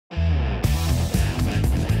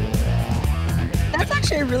That's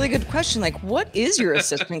actually a really good question. Like, what is your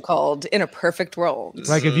assistant called in a perfect world?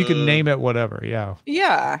 Like, if you can name it, whatever. Yeah.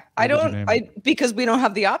 Yeah. Because we don't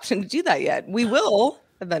have the option to do that yet. We will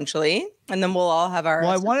eventually, and then we'll all have our.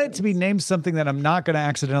 Well, I want it to be named something that I'm not going to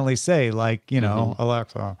accidentally say, like, you know,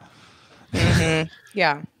 Alexa.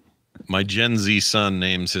 Yeah. My Gen Z son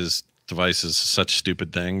names his devices such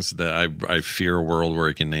stupid things that I fear a world where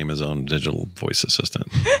he can name his own digital voice assistant.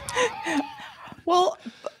 Well,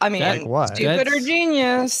 I mean, like what? Stupid or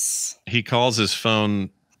genius. He calls his phone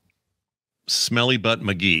Smelly Butt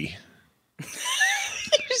McGee.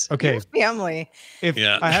 Okay. Your family.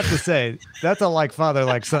 I have to say, that's a like father,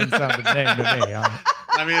 like son sounding name to me.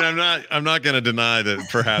 I mean, I'm not going to deny that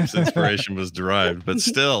perhaps inspiration was derived, but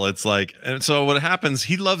still, it's like, and so what happens?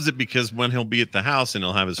 He loves it because when he'll be at the house and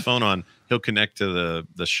he'll have his phone on, he'll connect to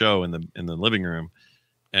the show in the living room,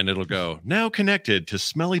 and it'll go now connected to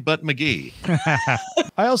Smelly Butt McGee.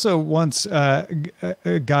 I also once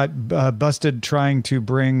got busted trying to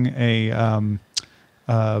bring a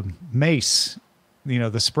mace, you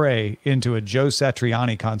know, the spray, into a Joe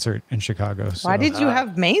Satriani concert in Chicago. So, why did you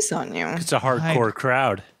have mace on you? It's a hardcore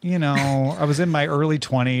crowd. You know, I was in my early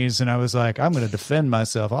 20s and I was like, I'm going to defend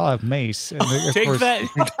myself. I'll have mace. And Take that.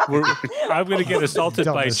 I'm going to get assaulted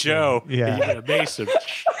by Joe. Yeah. You get a mace.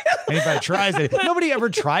 Anybody tries it. Nobody ever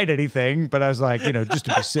tried anything, but I was like, you know, just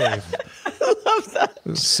to be safe. I love that. It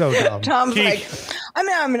was so dumb. Tom's like, I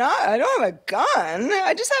don't have a gun.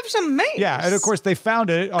 I just have some mace. Yeah, and of course they found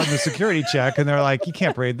it on the security check, and they're like, "You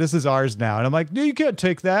can't break. This is ours now." And I'm like, "No, you can't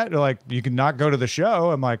take that." They're like, "You can not go to the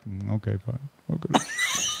show." I'm like, "Okay, fine." Okay.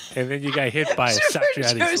 And then you got hit by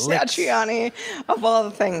Satriani's Joe Satriani of all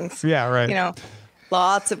the things. Yeah, right. You know,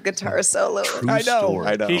 lots of guitar solos. I know.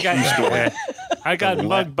 I got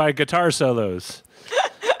mugged by guitar solos.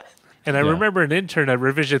 And I remember an intern at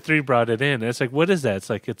Revision 3 brought it in. And it's like, what is that? It's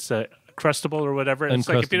like, it's a Crustable or whatever. It's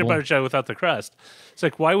like a peanut butter jelly without the crust. It's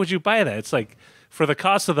like, why would you buy that? It's like, for the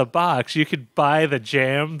cost of the box, you could buy the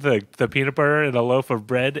jam, the peanut butter, and a loaf of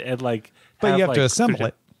bread, and like. But you have to assemble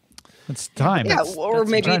it. It's time. Yeah, or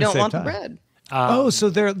maybe you don't want the bread. So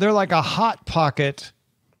they're like a hot pocket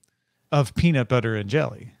of peanut butter and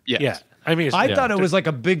jelly. Yeah. I mean, I thought it was like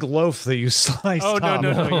a big loaf that you sliced. Oh,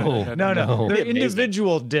 no. They're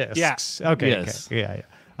individual discs. Yeah. Okay. Yes. Okay. Yeah.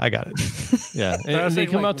 I got it. Yeah, and they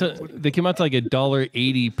come out to like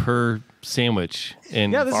 $1.80 per sandwich.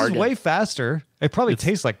 And yeah, this is way faster. It probably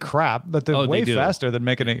tastes like crap, but they're way faster than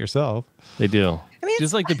making it yourself. They do. I mean,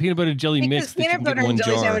 just like the peanut butter jelly mix that you can get in one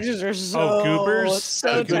jar. Sandwiches are so goobers,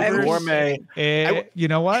 so gourmet. You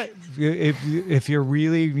know what? If you're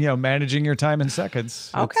really managing your time in seconds.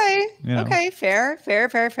 Okay. Okay. Fair.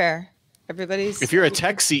 Everybody's. If you're a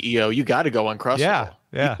tech CEO, you got to go Uncrustable. Yeah.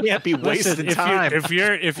 You can't be wasting time. If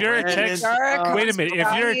you're a tech, wait a minute.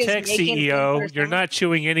 If you're a tech CEO, you're not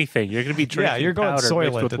chewing anything. You're going to be drinking. You're going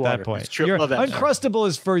Soylent at that point. Uncrustable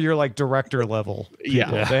is for your like director level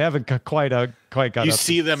people. Yeah, they haven't quite got. You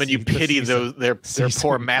see them and you pity their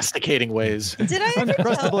poor masticating ways. Did I ever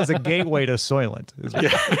Uncrustable is a gateway to Soylent.